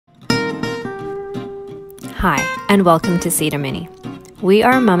Hi, and welcome to Cedar Mini. We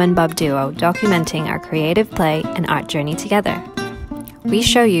are a mum and bub duo documenting our creative play and art journey together. We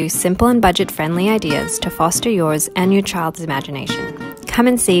show you simple and budget-friendly ideas to foster yours and your child's imagination. Come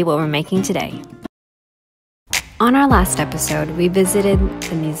and see what we're making today. On our last episode, we visited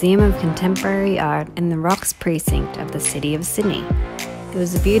the Museum of Contemporary Art in the Rocks precinct of the City of Sydney. It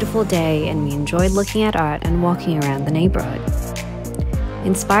was a beautiful day and we enjoyed looking at art and walking around the neighbourhood.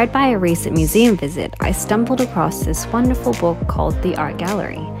 Inspired by a recent museum visit, I stumbled across this wonderful book called The Art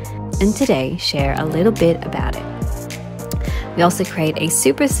Gallery, and today share a little bit about it. We also create a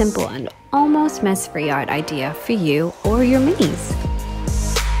super simple and almost mess-free art idea for you or your minis.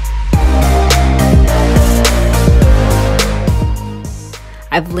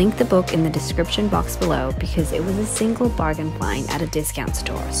 I've linked the book in the description box below because it was a single bargain find at a discount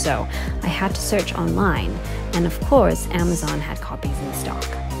store, so I had to search online, and of course Amazon had copies in stock.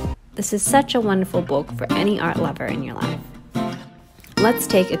 This is such a wonderful book for any art lover in your life. Let's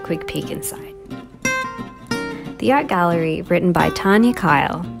take a quick peek inside. The Art Gallery, written by Tanya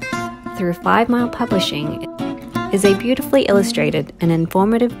Kyle through 5 Mile Publishing, is a beautifully illustrated and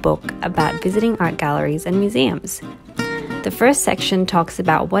informative book about visiting art galleries and museums. The first section talks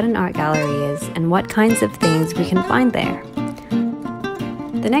about what an art gallery is and what kinds of things we can find there.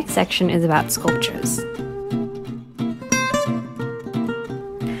 The next section is about sculptures.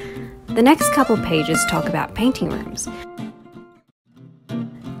 The next couple pages talk about painting rooms.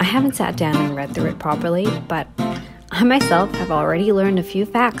 I haven't sat down and read through it properly, but I myself have already learned a few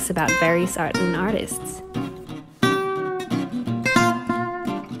facts about various art and artists.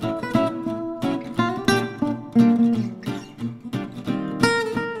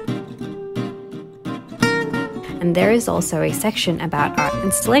 And there is also a section about art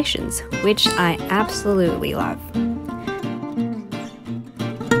installations, which I absolutely love.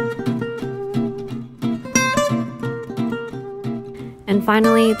 And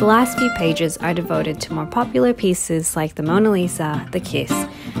finally, the last few pages are devoted to more popular pieces like the Mona Lisa, The Kiss,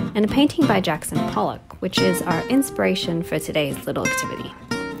 and a painting by Jackson Pollock, which is our inspiration for today's little activity.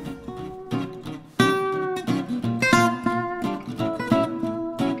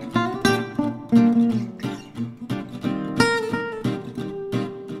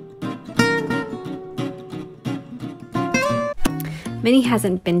 Minnie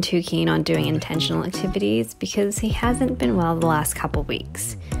hasn't been too keen on doing intentional activities because he hasn't been well the last couple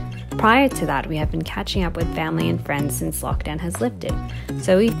weeks. Prior to that, we have been catching up with family and friends since lockdown has lifted,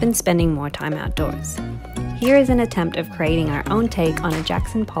 so we've been spending more time outdoors. Here is an attempt of creating our own take on a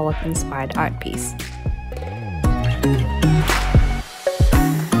Jackson Pollock-inspired art piece.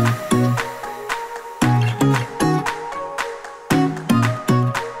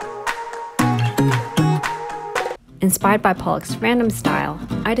 Inspired by Pollock's random style,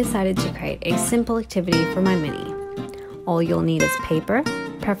 I decided to create a simple activity for my mini. All you'll need is paper,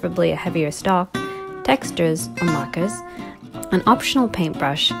 preferably a heavier stock, textures or markers, an optional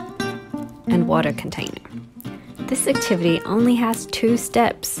paintbrush, and water container. This activity only has 2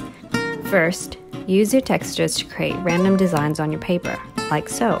 steps. First, use your textures to create random designs on your paper, like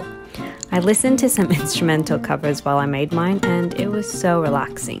so. I listened to some instrumental covers while I made mine, and it was so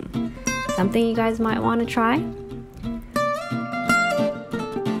relaxing. Something you guys might want to try?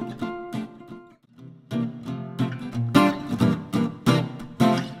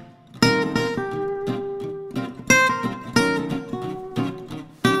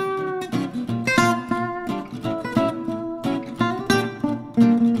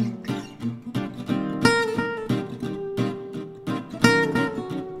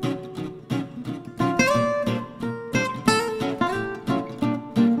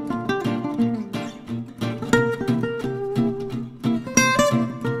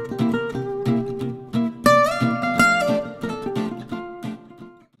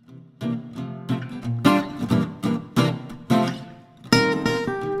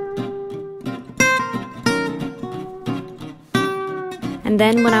 And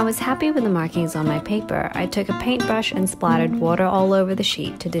then when I was happy with the markings on my paper, I took a paintbrush and splattered water all over the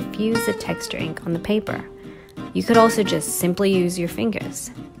sheet to diffuse the texture ink on the paper. You could also just simply use your fingers.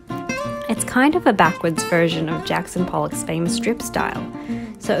 It's kind of a backwards version of Jackson Pollock's famous strip style.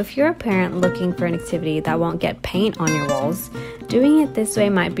 So if you're a parent looking for an activity that won't get paint on your walls, doing it this way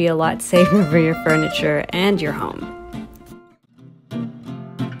might be a lot safer for your furniture and your home.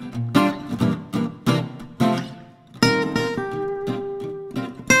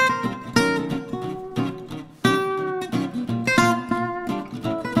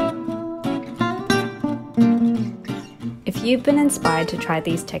 If you've been inspired to try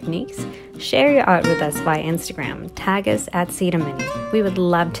these techniques, share your art with us via Instagram. Tag us at Cedar Mini. We would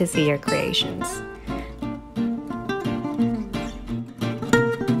love to see your creations.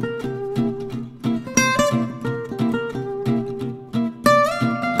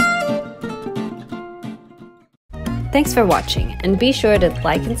 Thanks for watching, and be sure to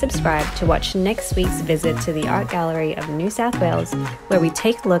like and subscribe to watch next week's visit to the Art Gallery of New South Wales, where we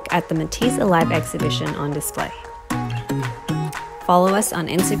take a look at the Matisse Alive exhibition on display. Follow us on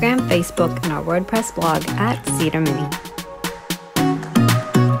Instagram, Facebook, and our WordPress blog at Cedar Mini.